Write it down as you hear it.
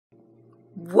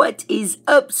What is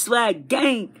up, SWAGG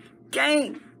gang?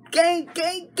 Gang.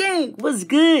 What's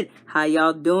good? How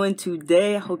y'all doing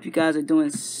today? I hope you guys are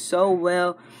doing so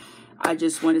well. I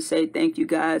just want to say thank you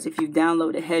guys. If you've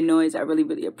downloaded HEADNOISE, I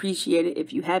really appreciate it.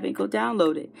 If you haven't, go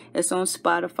download it. It's on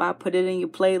Spotify. Put it in your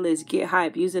playlist. Get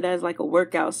hype. Use it as like a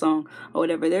workout song or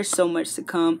whatever. There's so much to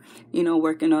come. You know,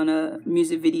 working on a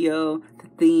music video, the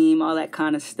theme, all that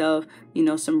kind of stuff. You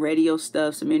know, some radio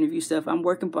stuff, some interview stuff. I'm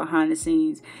working behind the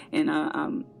scenes, and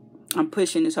I'm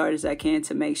pushing as hard as I can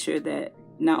to make sure that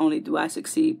not only do I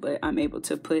succeed, but I'm able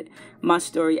to put my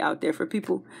story out there for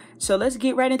people. So let's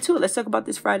get right into it. Let's talk about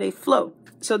this Friday flow.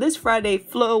 So this Friday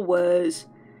flow was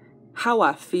how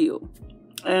I feel.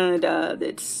 And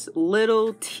it's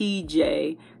little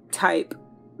TJ type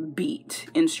beat,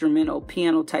 instrumental,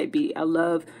 piano type beat. I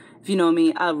love, if you know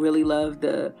me, I really love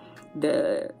the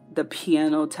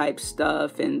piano type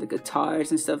stuff and the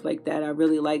guitars and stuff like that. I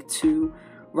really like to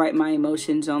write my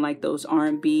emotions on like those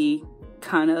R&B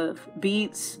kind of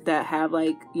beats that have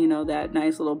like, you know, that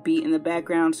nice little beat in the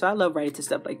background. So I love writing to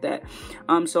stuff like that.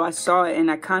 So I saw it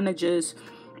and I kind of just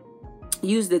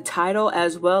used the title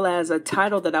as well as a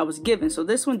title that I was given. So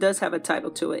this one does have a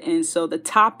title to it, and so the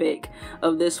topic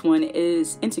of this one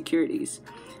is insecurities.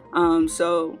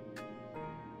 So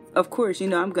of course, you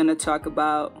know, I'm gonna talk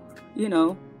about, you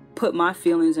know, put my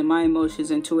feelings and my emotions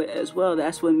into it as well.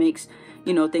 That's what makes,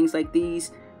 you know, things like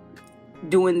these,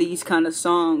 doing these kind of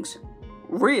songs,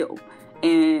 real.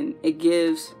 And it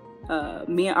gives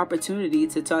me an opportunity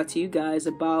to talk to you guys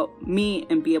about me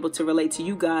and be able to relate to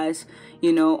you guys,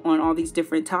 you know, on all these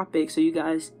different topics, so you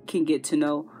guys can get to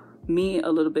know me a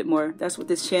little bit more. That's what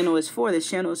this channel is for. This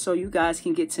channel is so you guys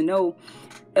can get to know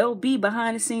LB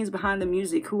behind the scenes, behind the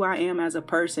music, who I am as a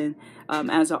person,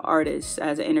 as an artist,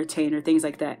 as an entertainer, things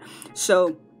like that.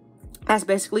 So that's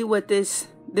basically what this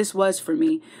was for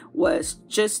me, was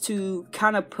just to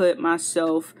kind of put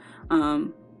myself,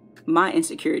 my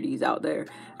insecurities out there,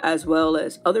 as well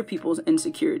as other people's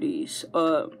insecurities,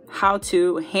 how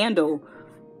to handle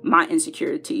my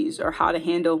insecurities or how to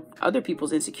handle other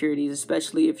people's insecurities,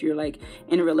 especially if you're like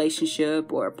in a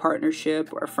relationship or a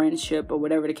partnership or a friendship or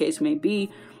whatever the case may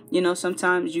be. You know,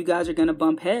 sometimes you guys are gonna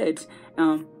bump heads.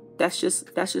 That's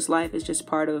just life. It's just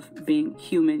part of being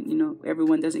human. You know,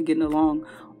 everyone doesn't get along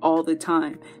all the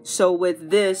time. So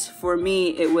with this, for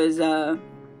me, it was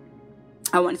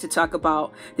I wanted to talk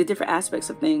about the different aspects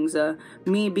of things.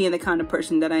 Me being the kind of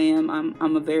person that I am,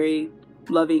 I'm a very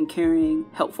loving, caring,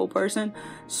 helpful person.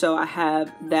 So I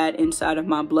have that inside of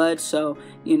my blood. So,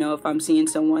 you know, if I'm seeing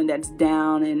someone that's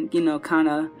down and, you know, kind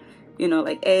of, you know,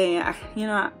 like, hey,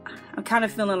 I'm kind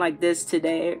of feeling like this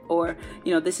today, or,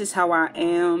 you know, this is how I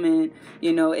am, and,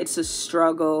 you know, it's a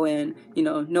struggle, and, you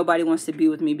know, nobody wants to be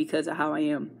with me because of how I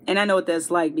am. And I know what that's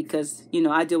like, because, you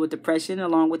know, I deal with depression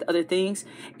along with other things,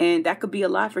 and that could be a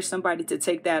lot for somebody to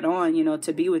take that on, you know,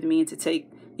 to be with me and to take,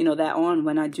 you know, that on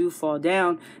when I do fall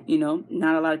down. You know,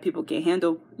 not a lot of people can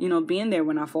handle, you know, being there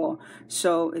when I fall.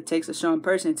 So it takes a strong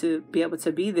person to be able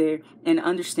to be there, and an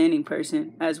understanding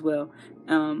person as well.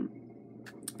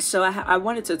 So I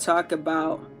wanted to talk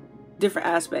about different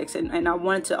aspects, and I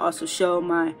wanted to also show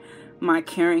my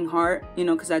caring heart, you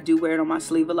know, because I do wear it on my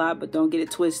sleeve a lot, but don't get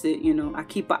it twisted. You know, I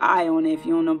keep an eye on it. If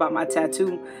you don't know about my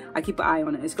tattoo, I keep an eye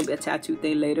on it. It's gonna be a tattoo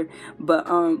thing later, but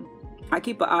I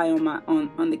keep an eye on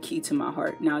on the key to my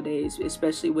heart nowadays,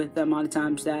 especially with the amount of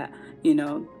times that, you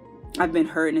know, I've been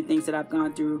hurt and things that I've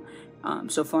gone through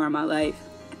so far in my life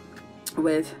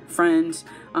with friends,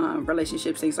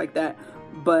 relationships, things like that.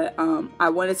 But I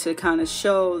wanted to kind of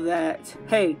show that,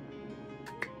 hey,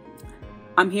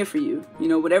 I'm here for you. You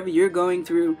know, whatever you're going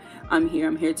through, I'm here.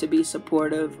 I'm here to be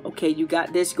supportive. Okay, you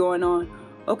got this going on.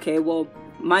 Okay, well,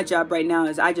 my job right now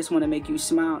is I just want to make you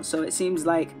smile. So it seems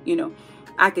like, you know,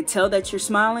 I could tell that you're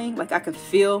smiling. Like, I could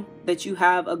feel that you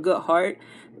have a good heart.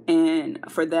 And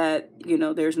for that, you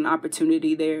know, there's an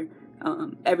opportunity there.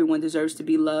 Everyone deserves to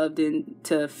be loved and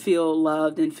to feel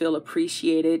loved and feel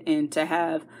appreciated, and to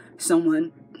have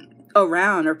someone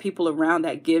around or people around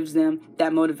that gives them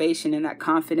that motivation and that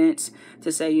confidence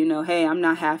to say, you know, hey, I'm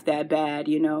not half that bad.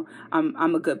 You know,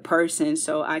 I'm a good person,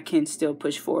 so I can still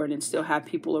push forward and still have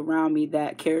people around me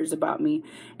that cares about me.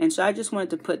 And so I just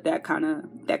wanted to put that kind of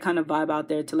vibe out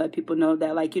there to let people know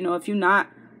that, like, you know, if you're not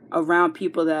around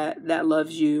people that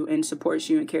loves you and supports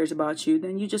you and cares about you,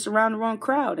 then you're just around the wrong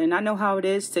crowd. And I know how it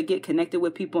is to get connected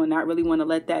with people and not really want to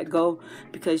let that go,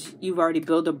 because you've already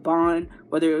built a bond,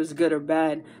 whether it was good or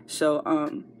bad. So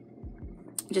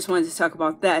just wanted to talk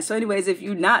about that. So anyways, if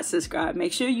you're not subscribed,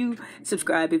 make sure you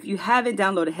subscribe. If you haven't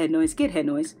downloaded HEADNOISE, get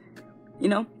HEADNOISE. You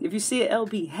know, if you see it,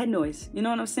 LB, HEADNOISE. You know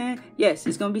what I'm saying? Yes,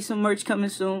 it's going to be some merch coming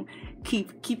soon.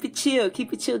 Keep it chill.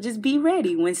 Keep it chill. Just be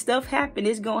ready. When stuff happen,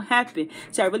 it's gonna happen.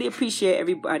 So I really appreciate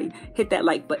everybody. Hit that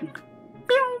like button.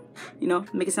 You know,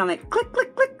 make it sound like click,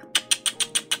 click, click.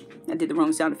 I did the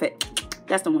wrong sound effect.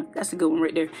 That's the one. That's the good one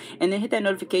right there. And then hit that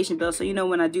notification bell so you know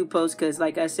when I do post. Because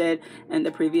like I said in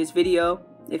the previous video,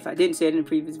 if I didn't say it in the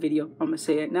previous video, I'm gonna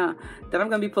say it now, that I'm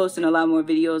gonna be posting a lot more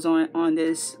videos on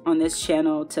this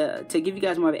channel to give you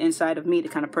guys more of an insight of me, the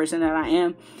kind of person that I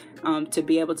am, to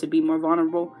be able to be more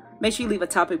vulnerable. Make sure you leave a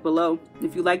topic below.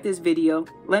 If you like this video,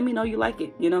 let me know you like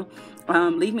it, you know.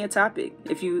 Leave me a topic.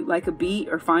 If you like a beat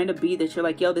or find a beat that you're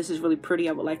like, yo, this is really pretty,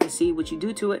 I would like to see what you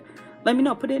do to it, let me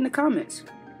know. Put it in the comments.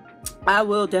 I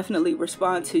will definitely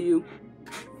respond to you.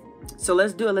 So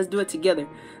let's do it. Let's do it together.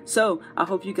 So I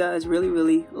hope you guys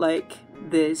really like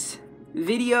this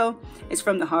video. It's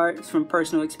from the heart. It's from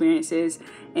personal experiences.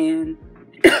 And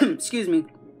excuse me,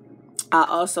 I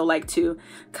also like to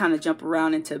kind of jump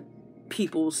around into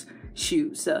people's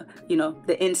shoes. You know,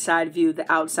 the inside view,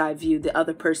 the outside view, the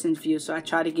other person's view. So I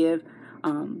try to give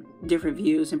different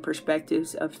views and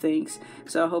perspectives of things.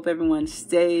 So I hope everyone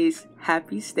stays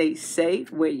happy, stay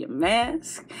safe, wear your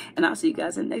mask, and I'll see you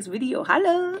guys in the next video.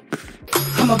 Holla!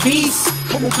 I'm a beast,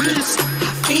 I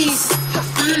feast,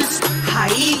 I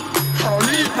eat,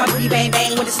 my booty bang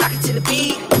bang when it's knocking to the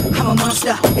beat. I'm a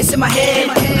monster, it's in my head.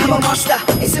 I'm a monster,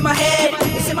 it's in my head.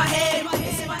 It's in my head.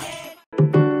 It's in my head.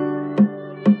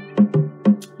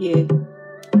 Yeah,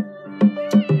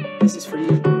 this is for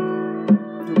you.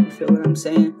 Hope you feel what I'm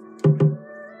saying.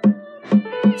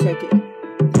 Check it.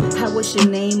 How was your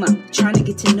name? I'm trying to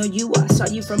get to know you. I saw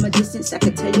you from a distance. I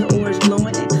could tell your aura's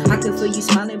glowing, and I could feel you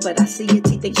smiling, but I see your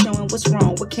teeth ain't showing. What's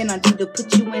wrong? What can I do to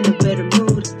put you in a better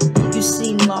mood? You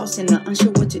seem lost and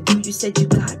unsure what to do. You said you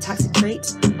got toxic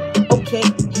traits. Okay,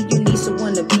 and you need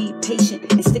someone to be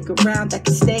patient and stick around that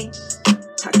can stay.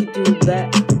 I could do that,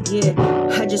 yeah.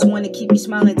 I just want to keep you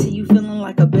smiling till you feeling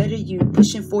like a better you.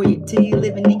 Pushing for you till you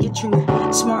living in your truth.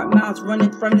 Smart mouths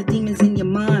running from the demons in your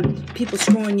mind. People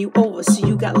screwing you over so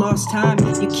you got lost time.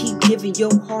 You keep giving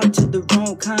your heart to the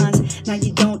wrong kinds. Now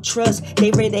you don't trust,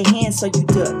 they raise their hands so you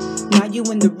duck. Now you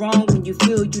in the wrong when you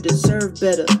feel you deserve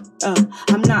better.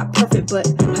 I'm not perfect, but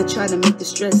I try to make the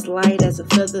stress light as a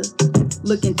feather.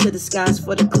 Look into the skies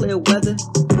for the clear weather.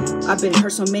 I've been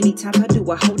hurt so many times, how do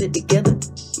I hold it together?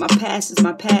 My past is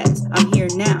my past, I'm here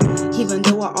now. Even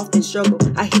though I often struggle,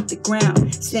 I hit the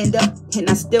ground. Stand up, and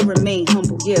I still remain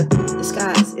humble, yeah. The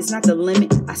skies, it's not the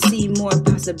limit. I see more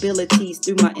possibilities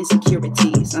through my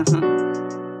insecurities,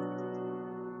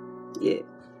 Yeah.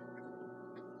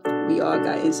 We all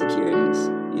got insecurities,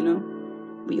 you know?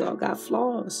 We all got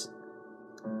flaws.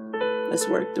 Let's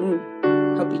work through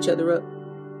them. Help each other up.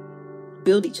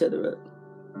 Build each other up.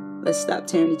 Let's stop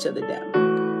tearing each other down.